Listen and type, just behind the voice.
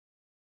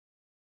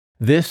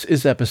This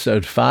is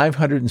episode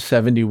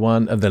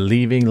 571 of the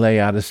Leaving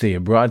Laodicea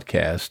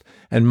broadcast,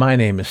 and my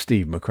name is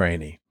Steve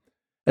McCraney.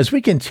 As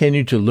we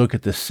continue to look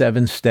at the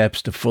 7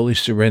 steps to fully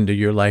surrender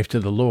your life to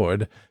the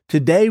Lord,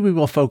 today we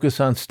will focus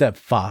on step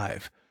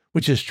 5,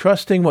 which is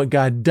trusting what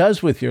God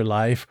does with your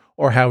life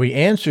or how He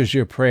answers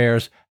your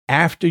prayers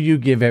after you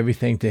give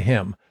everything to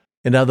Him.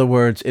 In other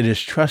words, it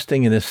is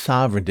trusting in His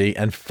sovereignty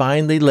and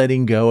finally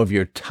letting go of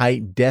your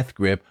tight death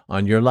grip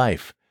on your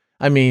life.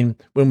 I mean,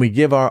 when we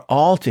give our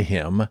all to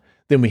Him,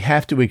 then we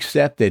have to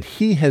accept that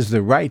He has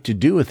the right to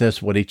do with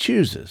us what He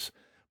chooses.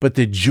 But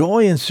the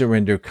joy in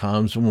surrender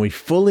comes when we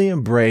fully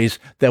embrace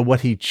that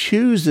what He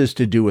chooses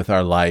to do with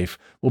our life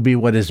will be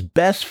what is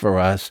best for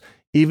us,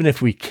 even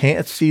if we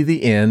can't see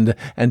the end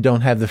and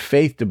don't have the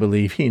faith to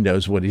believe He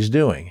knows what He's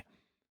doing.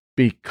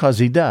 Because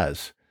He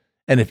does.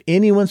 And if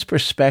anyone's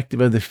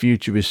perspective of the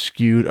future is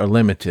skewed or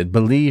limited,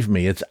 believe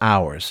me, it's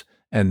ours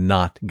and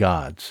not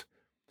God's.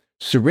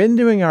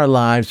 Surrendering our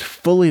lives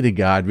fully to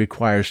God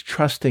requires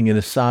trusting in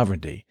His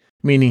sovereignty,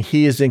 meaning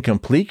He is in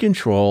complete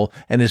control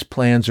and His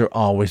plans are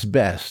always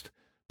best.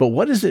 But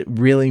what does it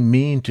really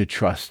mean to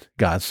trust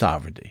God's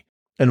sovereignty?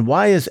 And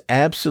why is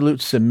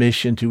absolute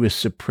submission to His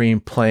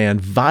supreme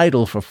plan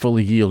vital for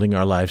fully yielding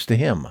our lives to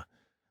Him?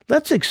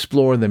 Let's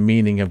explore the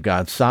meaning of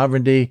God's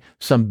sovereignty,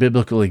 some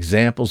biblical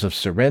examples of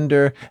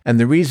surrender, and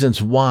the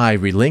reasons why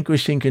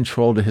relinquishing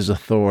control to His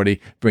authority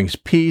brings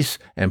peace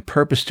and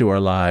purpose to our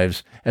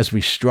lives as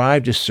we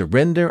strive to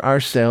surrender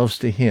ourselves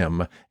to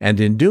Him, and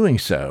in doing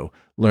so,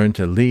 learn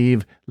to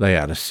leave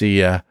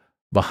Laodicea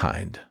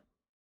behind.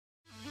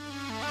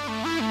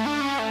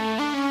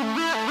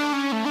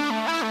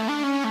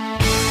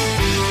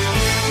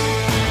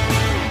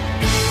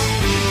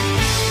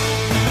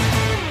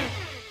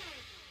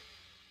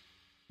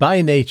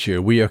 By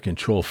nature, we are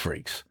control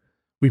freaks.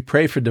 We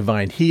pray for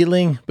divine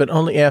healing, but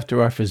only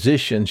after our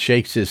physician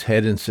shakes his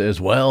head and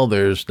says, well,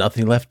 there's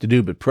nothing left to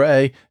do but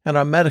pray, and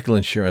our medical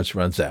insurance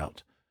runs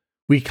out.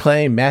 We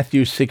claim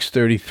Matthew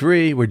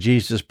 6:33, where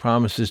Jesus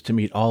promises to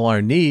meet all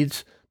our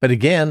needs, but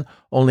again,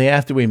 only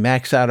after we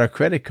max out our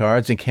credit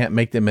cards and can't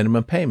make the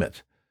minimum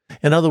payment.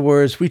 In other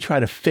words, we try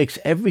to fix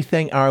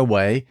everything our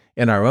way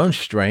in our own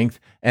strength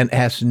and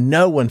ask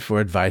no one for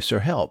advice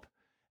or help.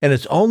 And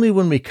it's only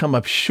when we come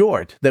up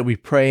short that we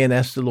pray and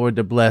ask the Lord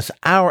to bless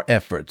our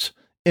efforts,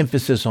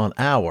 emphasis on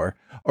our,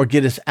 or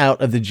get us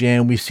out of the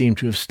jam we seem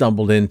to have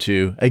stumbled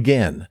into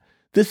again.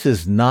 This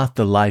is not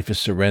the life of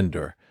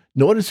surrender,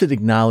 nor does it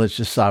acknowledge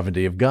the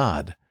sovereignty of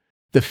God.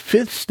 The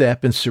 5th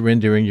step in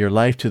surrendering your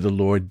life to the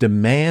Lord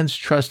demands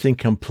trusting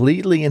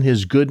completely in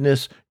His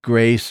goodness,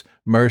 grace,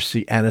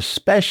 mercy, and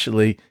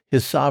especially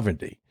His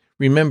sovereignty.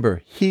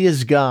 Remember, He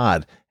is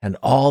God, and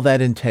all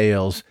that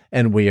entails,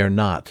 and we are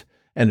not.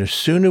 And the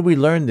sooner we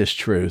learn this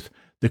truth,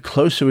 the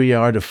closer we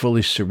are to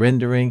fully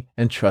surrendering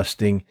and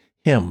trusting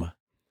Him.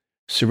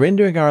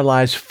 Surrendering our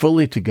lives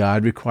fully to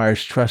God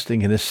requires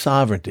trusting in His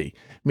sovereignty,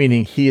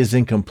 meaning He is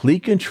in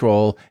complete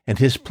control and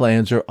His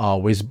plans are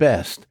always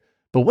best.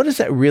 But what does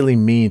that really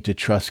mean to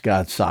trust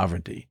God's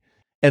sovereignty?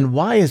 And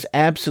why is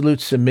absolute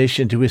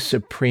submission to His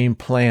supreme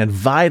plan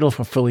vital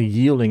for fully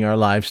yielding our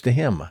lives to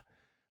Him?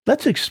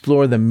 Let's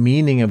explore the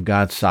meaning of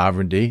God's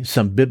sovereignty,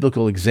 some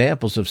biblical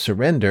examples of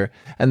surrender,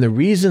 and the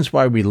reasons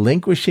why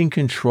relinquishing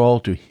control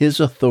to His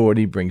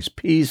authority brings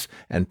peace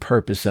and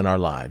purpose in our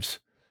lives.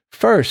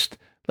 First,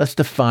 let's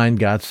define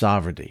God's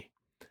sovereignty.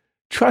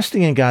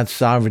 Trusting in God's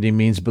sovereignty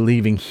means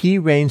believing He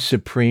reigns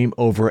supreme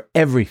over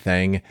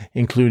everything,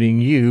 including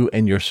you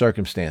and your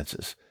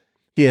circumstances.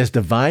 He has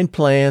divine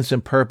plans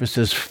and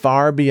purposes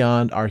far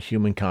beyond our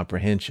human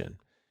comprehension.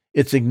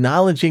 It's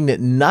acknowledging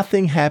that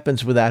nothing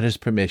happens without His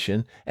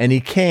permission, and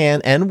He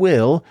can and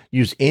will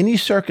use any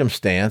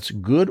circumstance,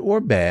 good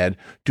or bad,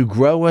 to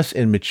grow us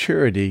in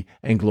maturity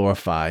and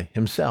glorify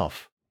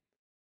Himself.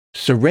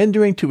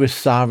 Surrendering to His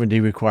sovereignty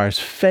requires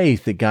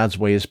faith that God's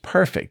way is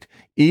perfect,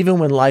 even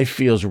when life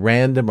feels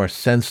random or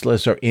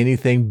senseless or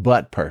anything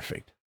but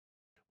perfect.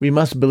 We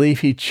must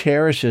believe He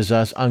cherishes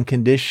us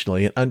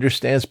unconditionally and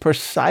understands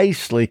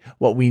precisely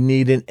what we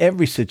need in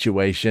every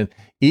situation,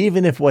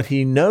 even if what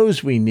He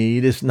knows we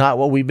need is not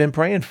what we've been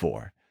praying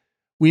for.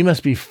 We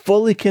must be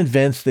fully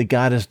convinced that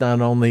God is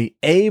not only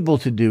able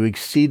to do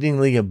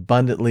exceedingly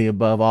abundantly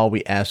above all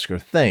we ask or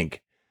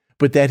think,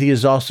 but that He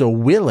is also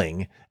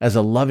willing as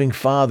a loving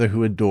Father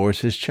who adores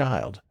His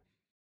child.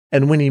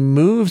 And when He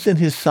moves in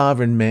His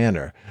sovereign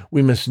manner,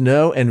 we must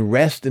know and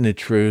rest in the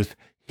truth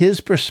His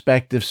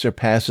perspective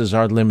surpasses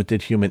our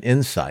limited human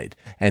insight,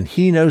 and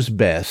He knows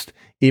best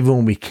even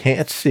when we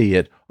can't see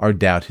it or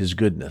doubt His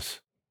goodness.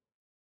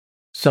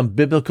 Some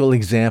biblical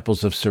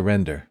examples of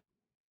surrender.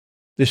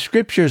 The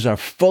Scriptures are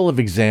full of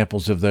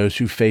examples of those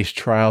who faced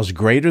trials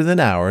greater than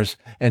ours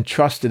and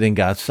trusted in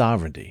God's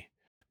sovereignty.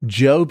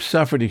 Job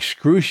suffered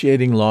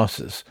excruciating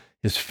losses,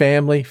 his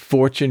family,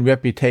 fortune,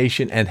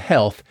 reputation, and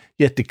health,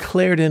 yet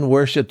declared in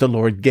worship, the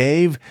Lord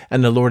gave,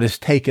 and the Lord has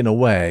taken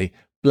away.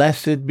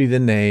 Blessed be the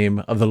name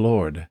of the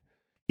Lord.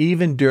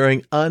 Even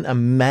during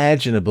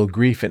unimaginable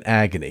grief and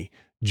agony,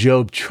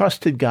 Job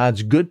trusted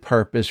God's good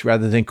purpose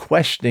rather than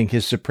questioning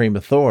his supreme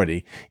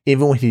authority,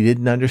 even when he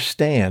didn't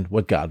understand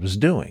what God was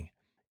doing.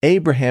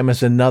 Abraham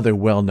is another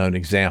well-known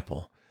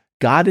example.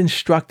 God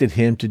instructed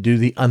him to do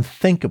the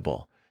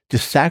unthinkable, to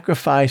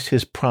sacrifice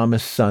his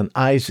promised son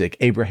Isaac,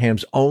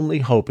 Abraham's only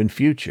hope and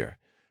future.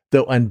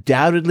 Though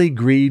undoubtedly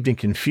grieved and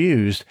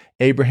confused,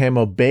 Abraham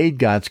obeyed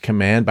God's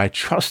command by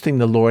trusting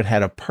the Lord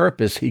had a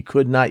purpose he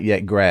could not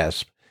yet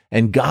grasp,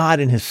 and God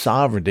in his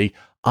sovereignty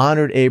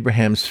honored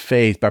Abraham's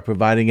faith by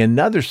providing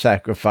another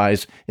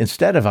sacrifice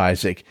instead of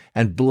Isaac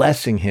and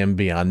blessing him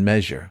beyond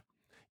measure.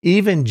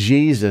 Even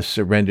Jesus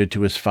surrendered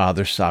to his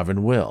Father's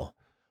sovereign will.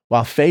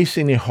 While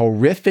facing the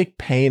horrific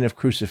pain of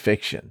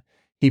crucifixion,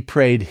 he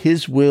prayed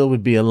his will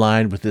would be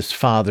aligned with his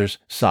Father's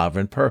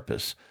sovereign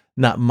purpose.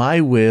 Not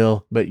my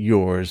will, but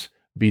yours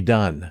be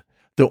done.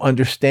 Though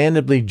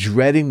understandably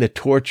dreading the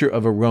torture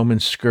of a Roman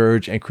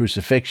scourge and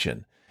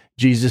crucifixion,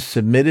 Jesus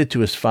submitted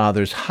to his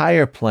Father's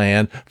higher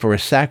plan for a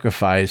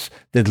sacrifice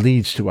that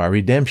leads to our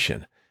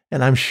redemption,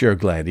 and I'm sure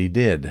glad he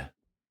did.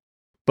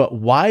 But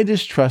why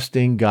does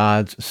trusting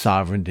God's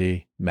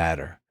sovereignty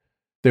matter?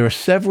 There are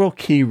several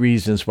key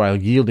reasons why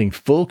yielding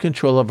full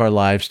control of our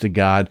lives to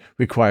God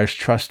requires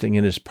trusting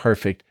in his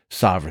perfect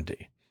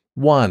sovereignty.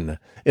 1,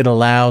 it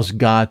allows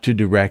God to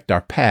direct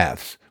our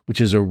paths,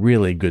 which is a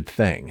really good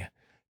thing.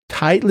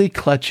 Tightly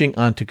clutching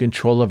onto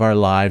control of our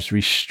lives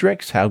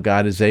restricts how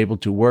God is able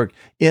to work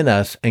in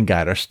us and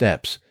guide our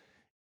steps.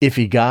 If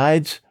he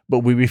guides, but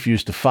we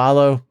refuse to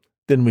follow,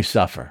 then we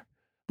suffer.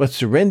 But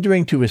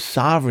surrendering to his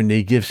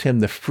sovereignty gives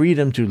him the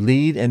freedom to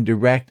lead and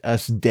direct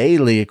us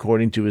daily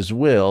according to his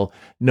will,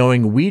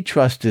 knowing we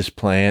trust his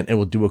plan and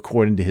will do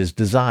according to his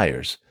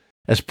desires.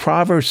 As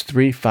Proverbs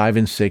 3, 5,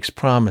 and 6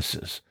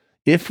 promises,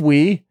 if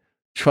we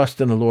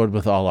trust in the Lord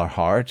with all our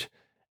heart,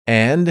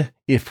 and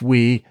if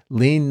we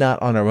lean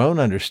not on our own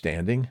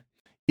understanding,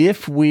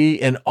 if we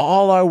in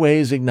all our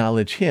ways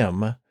acknowledge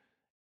him,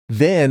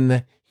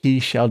 then he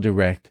shall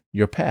direct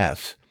your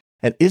paths.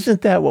 And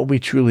isn't that what we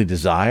truly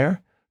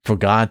desire? For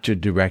God to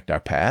direct our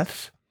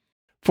paths?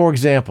 For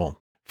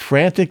example,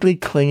 frantically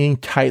clinging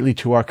tightly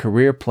to our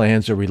career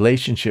plans or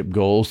relationship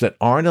goals that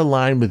aren't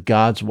aligned with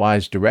God's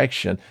wise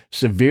direction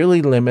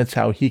severely limits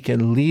how he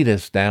can lead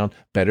us down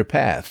better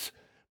paths.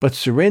 But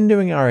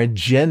surrendering our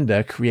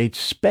agenda creates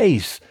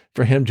space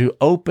for him to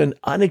open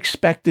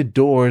unexpected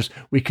doors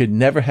we could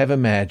never have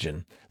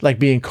imagined, like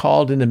being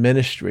called into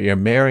ministry or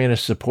marrying a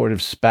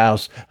supportive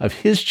spouse of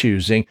his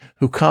choosing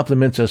who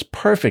complements us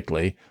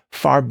perfectly,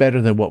 far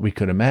better than what we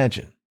could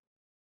imagine.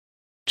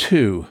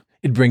 2,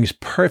 it brings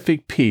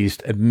perfect peace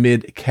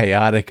amid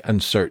chaotic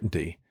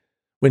uncertainty.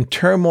 When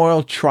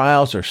turmoil,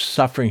 trials, or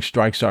suffering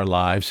strikes our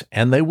lives,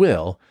 and they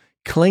will,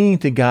 clinging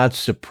to God's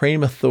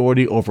supreme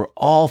authority over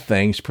all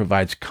things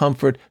provides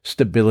comfort,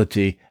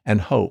 stability,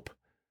 and hope.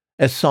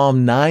 As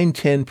Psalm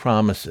 9:10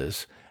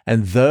 promises,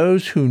 and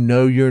those who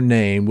know your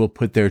name will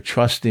put their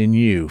trust in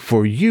you,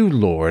 for you,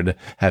 Lord,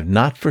 have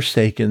not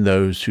forsaken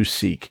those who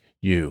seek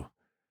you.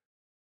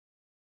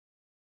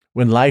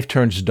 When life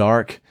turns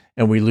dark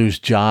and we lose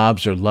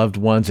jobs or loved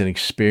ones and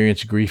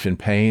experience grief and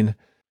pain,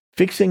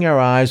 fixing our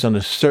eyes on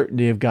the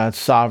certainty of God's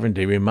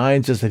sovereignty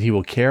reminds us that he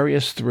will carry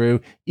us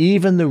through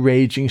even the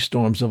raging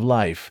storms of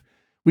life.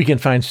 We can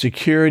find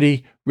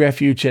security,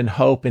 refuge, and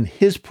hope in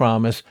his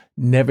promise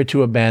never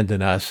to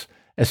abandon us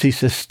as he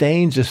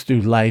sustains us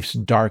through life's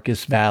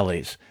darkest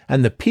valleys.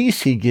 And the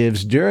peace he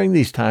gives during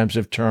these times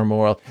of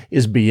turmoil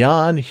is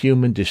beyond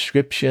human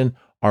description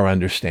or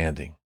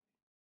understanding.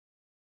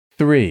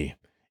 3,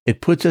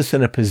 it puts us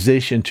in a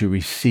position to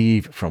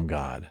receive from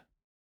God.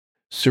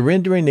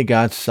 Surrendering to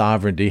God's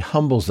sovereignty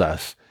humbles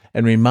us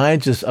and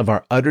reminds us of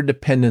our utter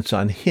dependence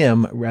on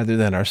him rather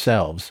than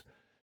ourselves.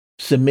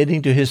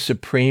 Submitting to his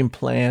supreme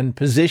plan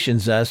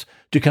positions us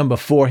to come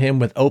before him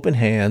with open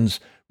hands,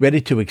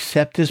 ready to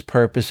accept his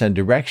purpose and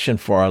direction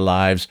for our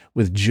lives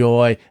with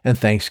joy and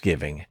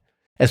thanksgiving.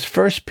 As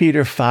 1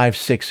 Peter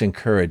 5:6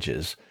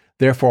 encourages,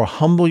 therefore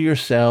humble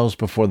yourselves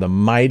before the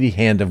mighty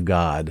hand of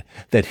God,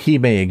 that he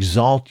may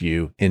exalt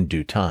you in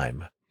due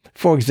time.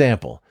 For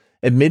example,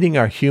 admitting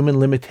our human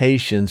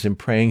limitations and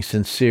praying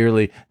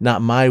sincerely,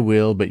 not my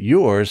will, but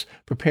yours,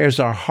 prepares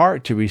our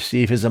heart to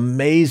receive his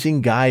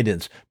amazing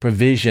guidance,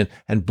 provision,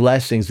 and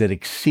blessings that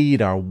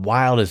exceed our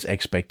wildest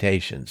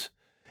expectations.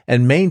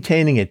 And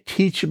maintaining a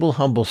teachable,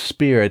 humble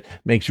spirit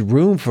makes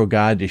room for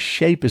God to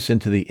shape us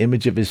into the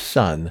image of his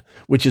Son,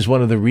 which is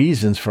one of the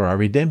reasons for our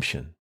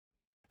redemption.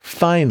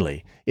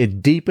 Finally,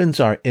 it deepens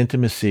our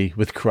intimacy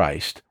with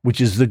Christ,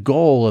 which is the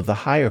goal of the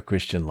higher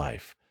Christian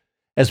life.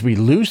 As we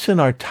loosen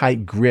our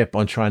tight grip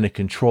on trying to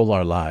control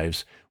our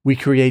lives, we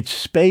create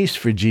space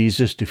for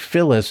Jesus to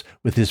fill us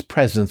with his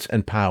presence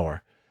and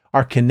power.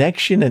 Our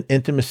connection and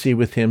intimacy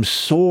with him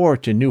soar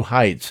to new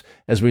heights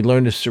as we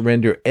learn to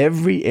surrender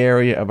every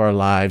area of our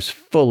lives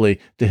fully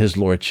to his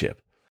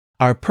lordship.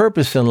 Our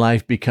purpose in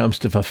life becomes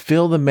to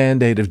fulfill the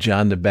mandate of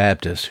John the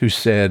Baptist, who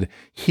said,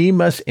 "He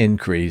must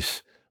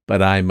increase,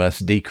 but I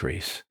must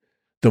decrease."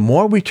 The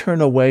more we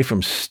turn away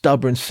from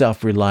stubborn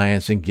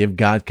self-reliance and give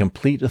God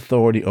complete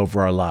authority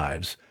over our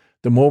lives,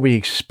 the more we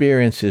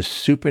experience His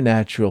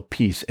supernatural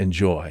peace and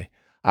joy.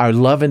 Our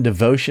love and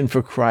devotion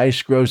for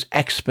Christ grows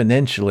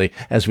exponentially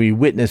as we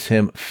witness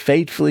Him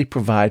faithfully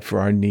provide for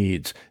our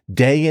needs,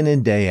 day in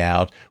and day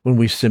out, when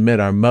we submit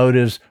our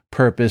motives,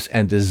 purpose,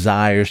 and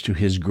desires to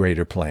His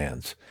greater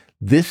plans.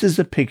 This is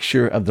a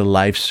picture of the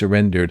life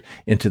surrendered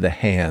into the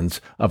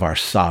hands of our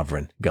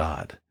sovereign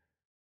God.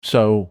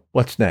 So,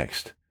 what's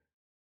next?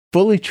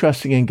 Fully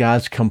trusting in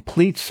God's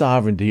complete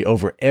sovereignty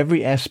over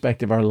every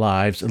aspect of our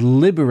lives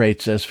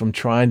liberates us from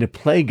trying to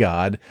play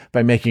God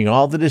by making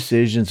all the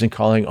decisions and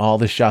calling all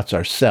the shots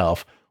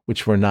ourselves,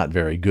 which we're not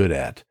very good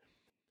at.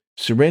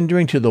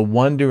 Surrendering to the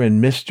wonder and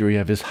mystery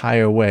of His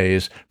higher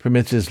ways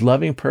permits His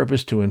loving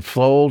purpose to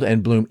unfold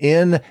and bloom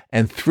in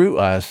and through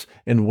us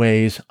in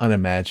ways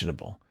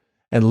unimaginable.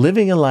 And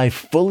living a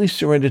life fully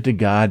surrendered to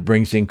God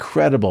brings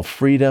incredible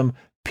freedom,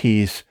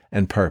 peace,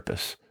 and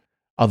purpose.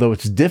 Although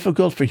it's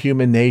difficult for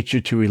human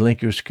nature to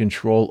relinquish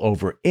control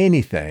over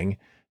anything,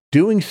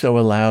 doing so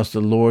allows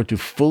the Lord to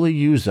fully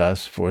use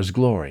us for His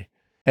glory.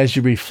 As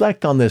you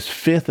reflect on this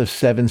 5th of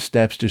 7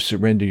 steps to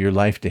surrender your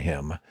life to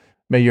Him,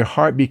 may your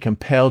heart be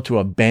compelled to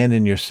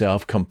abandon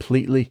yourself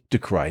completely to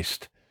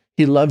Christ.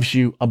 He loves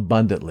you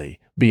abundantly,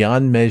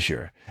 beyond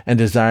measure, and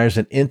desires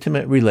an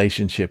intimate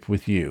relationship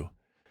with you.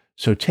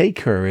 So take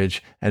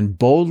courage and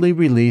boldly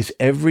release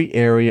every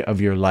area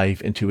of your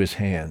life into His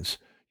hands.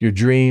 Your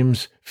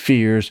dreams,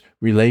 fears,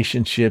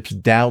 relationships,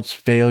 doubts,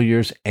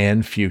 failures,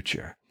 and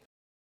future.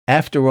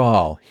 After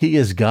all, He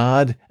is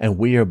God, and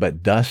we are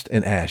but dust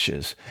and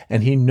ashes,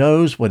 and He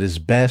knows what is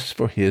best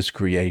for His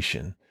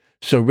creation.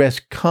 So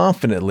rest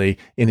confidently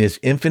in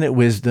His infinite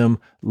wisdom,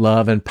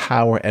 love, and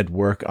power at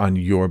work on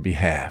your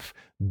behalf.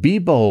 Be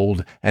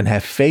bold and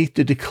have faith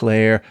to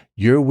declare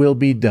your will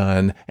be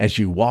done as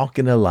you walk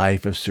in a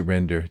life of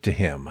surrender to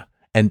Him.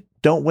 And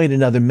don't wait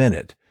another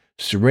minute.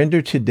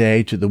 Surrender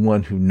today to the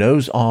One who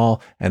knows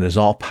all and is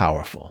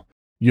all-powerful.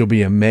 You'll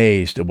be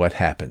amazed at what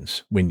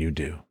happens when you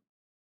do.